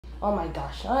Oh my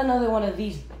gosh, not another one of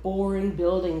these boring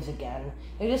buildings again.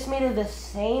 They're just made of the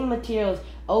same materials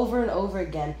over and over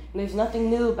again, and there's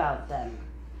nothing new about them.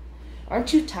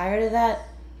 Aren't you tired of that?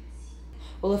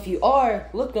 Well, if you are,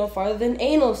 look no farther than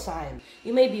Analcime.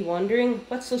 You may be wondering,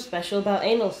 what's so special about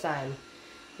Analcime?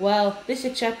 Well, this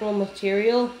exceptional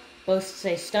material boasts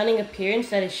a stunning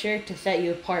appearance that is sure to set you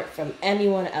apart from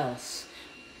anyone else.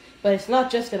 But it's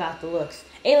not just about the looks.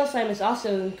 Analcime is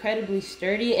also incredibly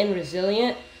sturdy and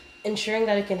resilient, ensuring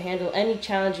that it can handle any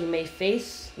challenge you may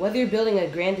face. Whether you're building a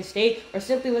grand estate or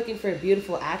simply looking for a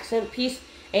beautiful accent piece,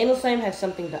 Analcime has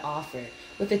something to offer.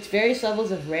 With its various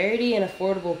levels of rarity and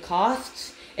affordable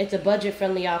costs, it's a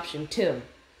budget-friendly option too.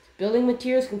 Building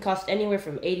materials can cost anywhere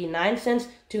from 89 cents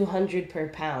to 100 per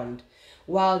pound,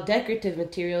 while decorative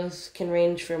materials can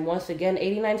range from, once again,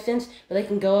 89 cents, but they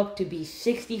can go up to be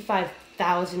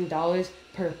 $65,000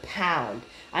 per pound.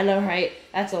 I know, right?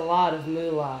 That's a lot of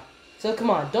moolah. So come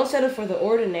on, don't settle for the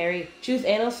ordinary. Choose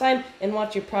Analcime and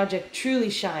watch your project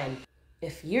truly shine.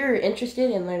 If you're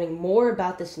interested in learning more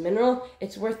about this mineral,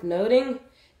 it's worth noting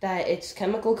that its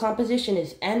chemical composition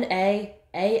is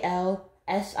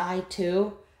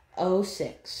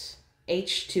NaAlSi2O6,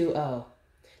 H2O.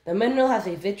 The mineral has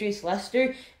a vitreous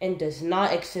luster and does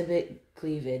not exhibit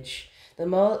cleavage.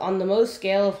 On the Mohs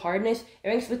scale of hardness, it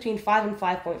ranks between 5 and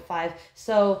 5.5,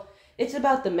 so it's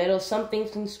about the middle. Some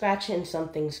things can scratch it and some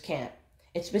things can't.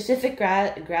 Its specific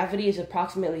gravity is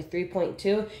approximately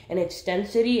 3.2, and its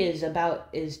density is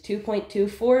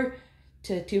 2.24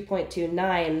 to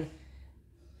 2.29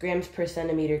 grams per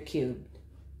centimeter cubed.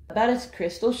 About its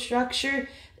crystal structure,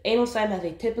 Analcime has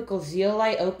a typical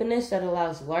zeolite openness that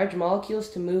allows large molecules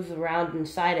to move around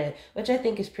inside it, which I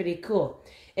think is pretty cool.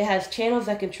 It has channels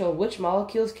that control which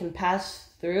molecules can pass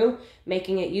through,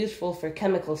 making it useful for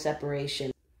chemical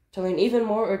separation. To learn even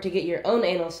more or to get your own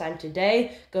Analcime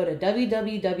today, go to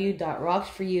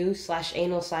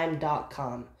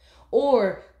www.rocksforyou/analcime.com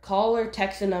or call or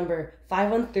text the number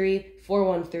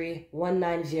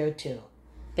 513-413-1902.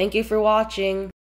 Thank you for watching.